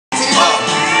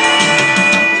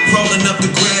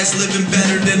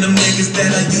niggas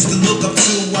that I used to look up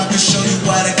to. I can show you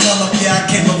why they come up. Yeah, I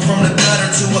came up from the gutter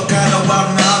to a condo out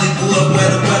in Hollywood where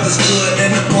the weather's good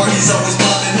and the party's always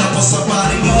popping up on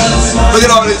somebody. Look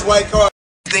at all this white car.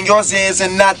 Than yours is,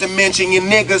 and not to mention your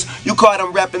niggas. You caught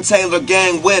them reppin' Taylor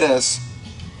gang with us.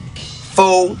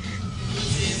 Fool.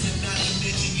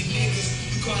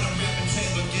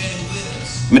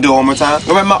 Let me do it one more time.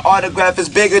 Remember, my autograph is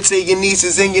bigger to your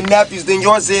nieces and your nephews than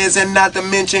yours is, and not to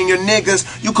mention your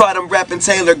niggas. You caught them reppin'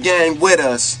 Taylor gang with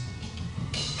us.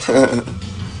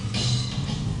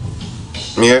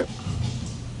 Yeah.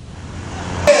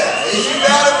 Is you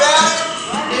mad about it?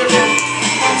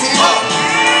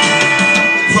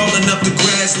 Rolling up the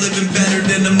grass, living better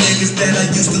than them niggas that I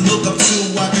used to look up to.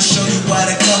 I can show you why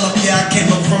they come up. Yeah, I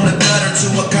came up from the gutter to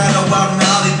a condo out in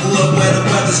Hollywood where the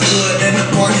weather's good and the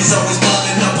party's always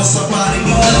popping up on somebody.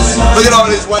 Look at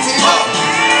all this white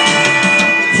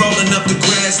Rolling up the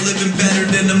grass, living better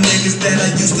than them niggas that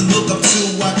I used to look up to.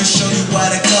 I can show you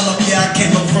why they come up. Yeah, I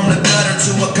came up from the gutter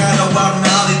to a condo out in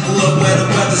Hollywood where the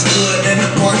weather's good and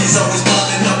the party's always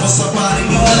popping up on somebody.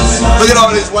 Look at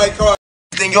all this white car.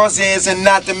 Than yours is, and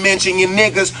not to mention your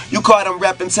niggas. You caught them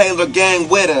reppin' Taylor gang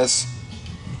with us.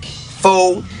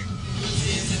 Fool.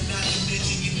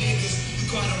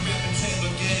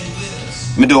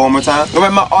 Let me do it one more time.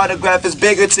 Remember, my autograph is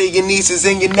bigger to your nieces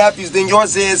and your nephews than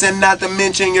yours is, and not to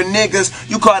mention your niggas.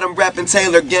 You caught them reppin'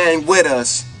 Taylor gang with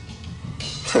us.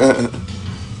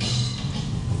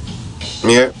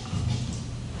 Yeah.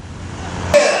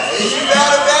 Is you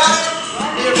mad about it?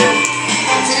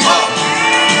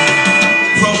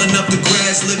 Rolling up the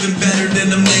grass, living better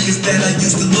than them niggas that I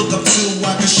used to look up to.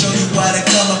 I can show you why they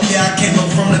come up. Yeah, I came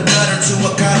up from the gutter to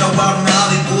a condo out in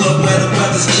Hollywood where the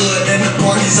weather's good and the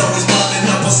party's always popping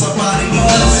up on somebody.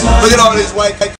 Look at all this white